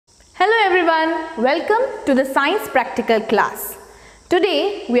everyone, welcome to the science practical class.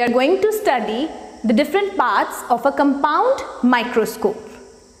 Today we are going to study the different parts of a compound microscope.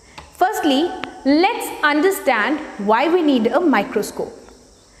 Firstly, let's understand why we need a microscope.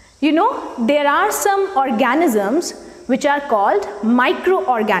 You know, there are some organisms which are called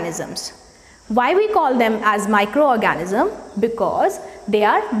microorganisms. Why we call them as microorganism? Because they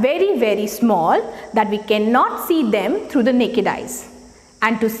are very small that we cannot see them through the naked eyes.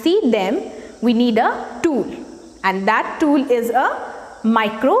 And to see them, we need a tool, and that tool is a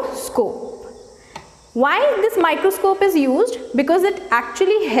microscope. Why this microscope is used? Because it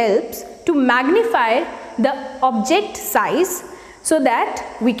actually helps to magnify the object size so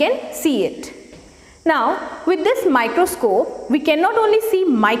that we can see it. Now, with this microscope, we can not only see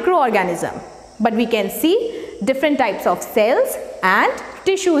microorganism, but we can see different types of cells and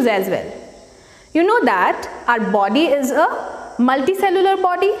tissues as well. You know that our body is a multicellular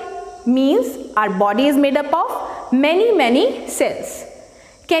body, means our body is made up of many cells.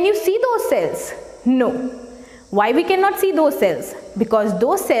 Can you see those cells? No. Why we cannot see those cells? Because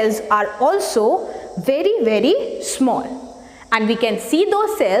those cells are also very small, and we can see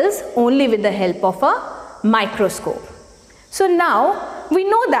those cells only with the help of a microscope. So now we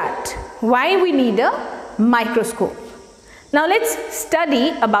know that why we need a microscope. Now let's study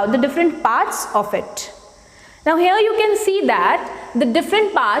about the different parts of it. Now here you can see that the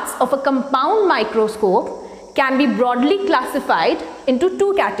different parts of a compound microscope can be broadly classified into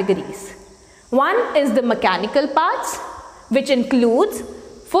two categories. One is the mechanical parts, which includes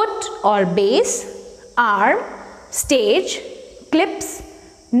foot or base, arm, stage, clips,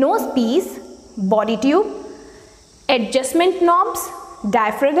 nose piece, body tube, adjustment knobs,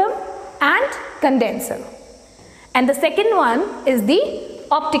 diaphragm and condenser. And the second one is the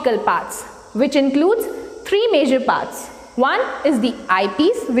optical parts, which includes three major parts. One is the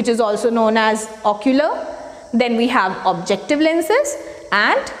eyepiece, which is also known as ocular. Then we have objective lenses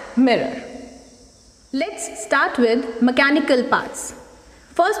and mirror. Let's start with mechanical parts.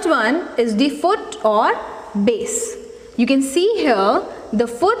 First one is the foot or base. You can see here the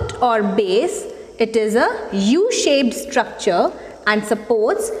foot or base. It is a U-shaped structure and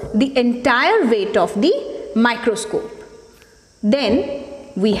supports the entire weight of the microscope. Then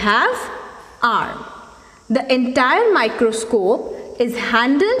we have arm. The entire microscope is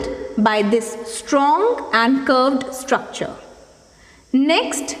handled by this strong and curved structure.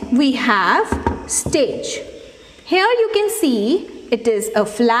 Next we have stage. Here you can see it is a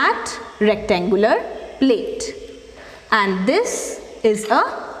flat rectangular plate, and this is a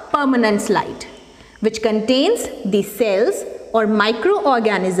permanent slide which contains the cells or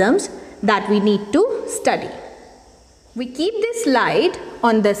microorganisms that we need to study. We keep this slide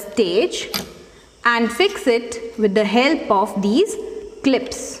on the stage and fix it with the help of these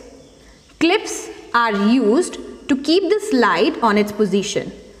clips. Clips are used to keep the slide on its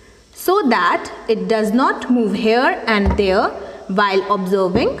position so that it does not move here and there while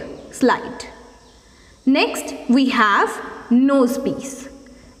observing slide. Next we have nose piece.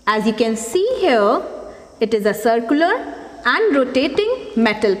 As you can see here, it is a circular and rotating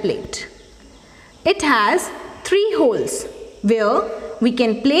metal plate. It has three holes where we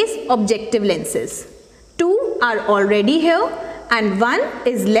can place objective lenses. Two are already here and one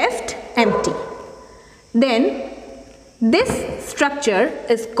is left empty. Then this structure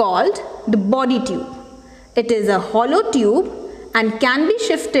is called the body tube. It is a hollow tube and can be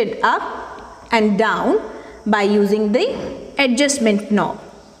shifted up and down by using the adjustment knob.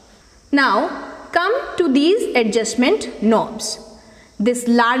 Now come to these adjustment knobs. This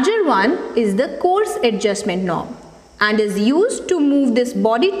larger one is the coarse adjustment knob and is used to move this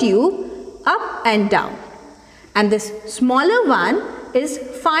body tube up and down. And this smaller one is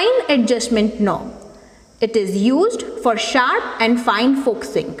fine adjustment knob. It is used for sharp and fine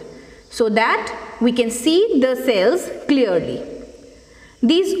focusing so that we can see the cells clearly.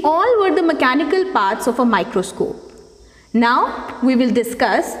 These all were the mechanical parts of a microscope. Now we will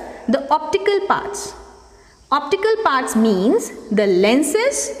discuss the optical parts. Optical parts means the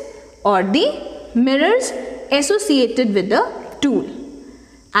lenses or the mirrors associated with the tool.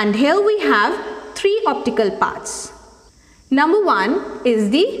 And here we have three optical parts. Number one is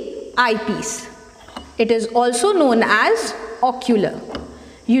the eyepiece. It is also known as ocular.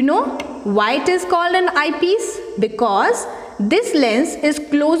 You know why it is called an eyepiece? Because this lens is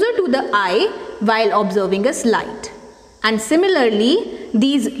closer to the eye while observing a slide. And similarly,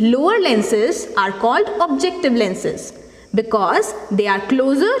 these lower lenses are called objective lenses because they are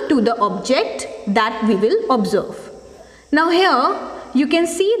closer to the object that we will observe. Now here you can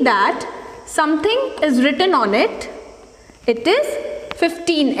see that something is written on it. It is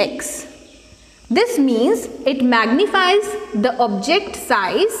 15x. This means it magnifies the object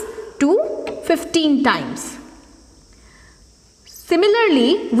size to 15 times.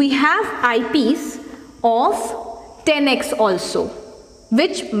 Similarly, we have eyepiece of 10x also,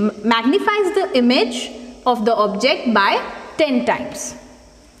 which magnifies the image of the object by 10 times.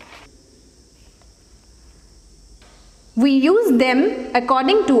 We use them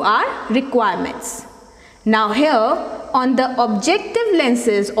according to our requirements. Now here on the objective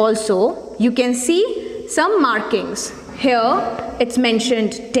lenses also you can see some markings. Here it's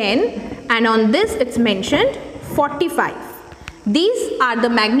mentioned 10 and on this it's mentioned 45. These are the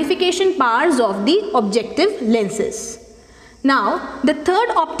magnification powers of the objective lenses. Now the third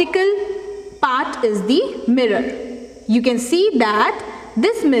optical part is the mirror. You can see that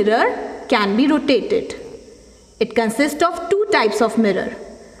this mirror can be rotated. It consists of two types of mirror.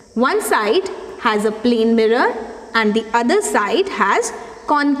 One side has a plane mirror and the other side has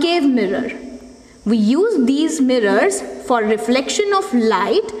concave mirror. We use these mirrors for reflection of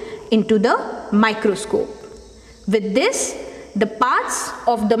light into the microscope. With this, the parts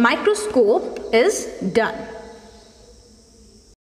of the microscope is done.